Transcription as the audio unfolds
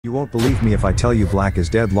You won't believe me if I tell you black is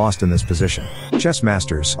dead lost in this position. Chess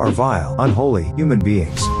masters are vile, unholy human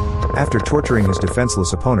beings. After torturing his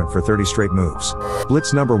defenseless opponent for 30 straight moves,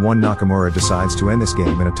 Blitz number 1 Nakamura decides to end this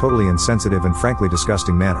game in a totally insensitive and frankly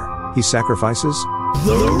disgusting manner. He sacrifices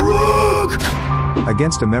the Rook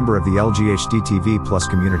against a member of the LGHD TV Plus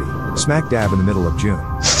community, smack dab in the middle of June.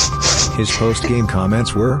 His post-game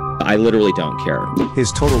comments were, "I literally don't care."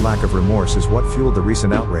 His total lack of remorse is what fueled the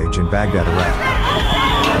recent outrage in Baghdad, Iraq.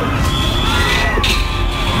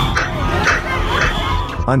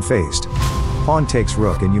 Unfazed. Pawn takes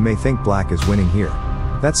rook and you may think black is winning here.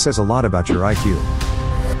 That says a lot about your IQ.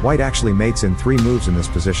 White actually mates in 3 moves in this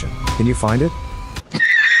position. Can you find it?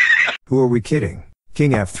 Who are we kidding?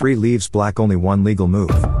 King f3 leaves black only 1 legal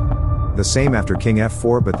move. The same after king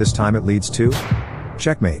f4, but this time it leads to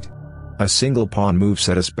checkmate. A single pawn move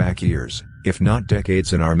set us back years, if not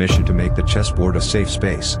decades, in our mission to make the chessboard a safe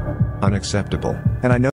space. Unacceptable. And I know